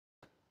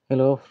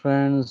Hello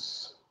friends,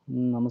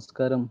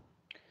 നമസ്കാരം.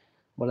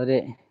 വളരെ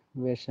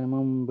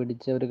വിഷമം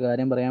പിടിച്ച ഒരു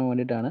കാര്യം പറയാൻ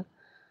വേണ്ടിയിട്ടാണ്.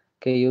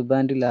 KU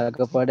ബാൻഡിൽ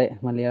ആകപ്പാടെ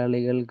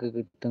മലയാളികൾക്ക്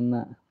കിട്ടുന്ന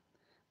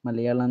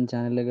മലയാളം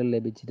ചാനലുകൾ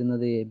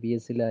ലഭിച്ചിരുന്നത്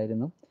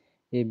ABS-ലായിരുന്നു.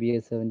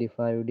 ABS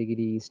 75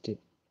 degree east.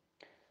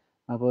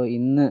 അപ്പോൾ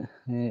ഇന്ന്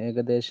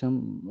ഏകദേശം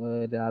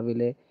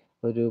രാവിലെ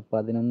ഒരു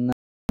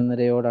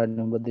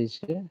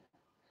 11:30യോടനുബന്ധിച്ച്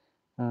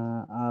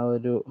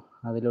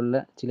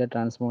അതിലുള്ള ചില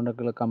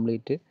ട്രാൻസ്പോണ്ടറുകൾ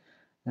കംപ്ലീറ്റ്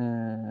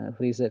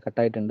ഫ്രീസ്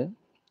കട്ടായിട്ടുണ്ട്.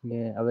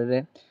 അവരുടെ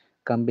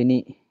കമ്പനി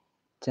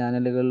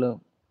ചാനലുകളിൽ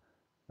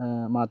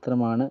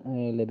മാത്രമാണ്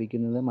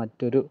ലഭിക്കുന്നത്.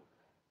 മറ്റൊരു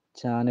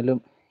ചാനലും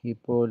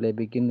ഇപ്പോൾ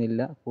ലഭിക്കുന്നില്ല.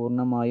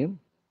 പൂർണ്ണമായും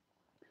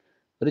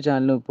ഒരു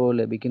ചാനലും ഇപ്പോൾ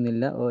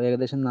ലഭിക്കുന്നില്ല.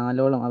 ഏകദേശം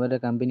 4ഓളം അവരുടെ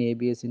കമ്പനി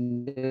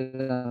ABS-ൻ്റെ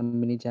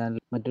കമ്പനി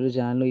ചാനൽ, മറ്റൊരു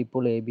ചാനലും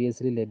ഇപ്പോൾ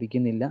ABS-ൽ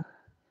ലഭിക്കുന്നില്ല.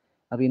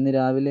 അപ്പോൾ ഇന്ന്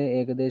രാവിലെ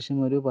ഏകദേശം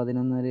ഒരു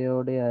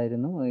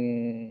 11:30യോടെയായിരുന്നു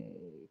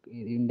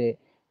ഇതിൻ്റെ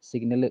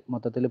സിഗ്നൽ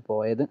മൊത്തത്തിൽ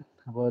പോയത്.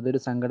 അപ്പോൾ അതൊരു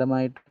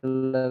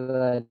സങ്കടമായിട്ടുള്ള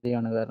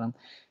കാര്യമാണ്. കാരണം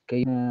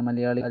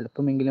മലയാളി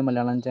അല്പമെങ്കിലും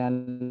മലയാളം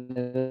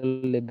ചാനലുകൾ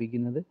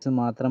ലഭിക്കുന്നത്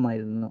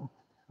മാത്രമായിരുന്നു.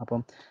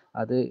 അപ്പം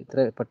അത് ഇത്ര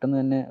പെട്ടെന്ന്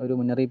തന്നെ ഒരു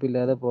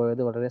മുന്നറിയിപ്പില്ലാതെ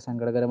പോയത് വളരെ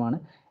സങ്കടകരമാണ്.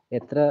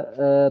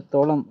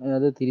 എത്രത്തോളം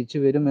അത് തിരിച്ചു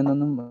വരും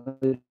എന്നൊന്നും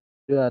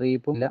ഒരു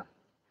അറിയിപ്പുമില്ല.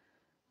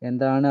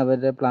 എന്താണ്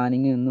അവരുടെ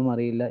പ്ലാനിങ് എന്നും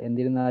അറിയില്ല.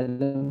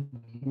 എന്നിരുന്നാലും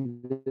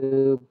ഇത്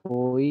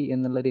പോയി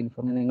എന്നുള്ളൊരു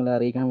ഇൻഫർമേഷൻ നിങ്ങളെ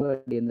അറിയിക്കാൻ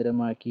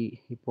അടിയന്തരമാക്കി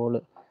ഇപ്പോൾ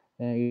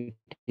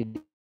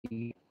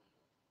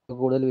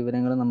കൂടുതൽ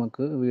വിവരങ്ങൾ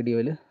നമുക്ക്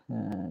വീഡിയോയിൽ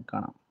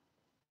കാണാം.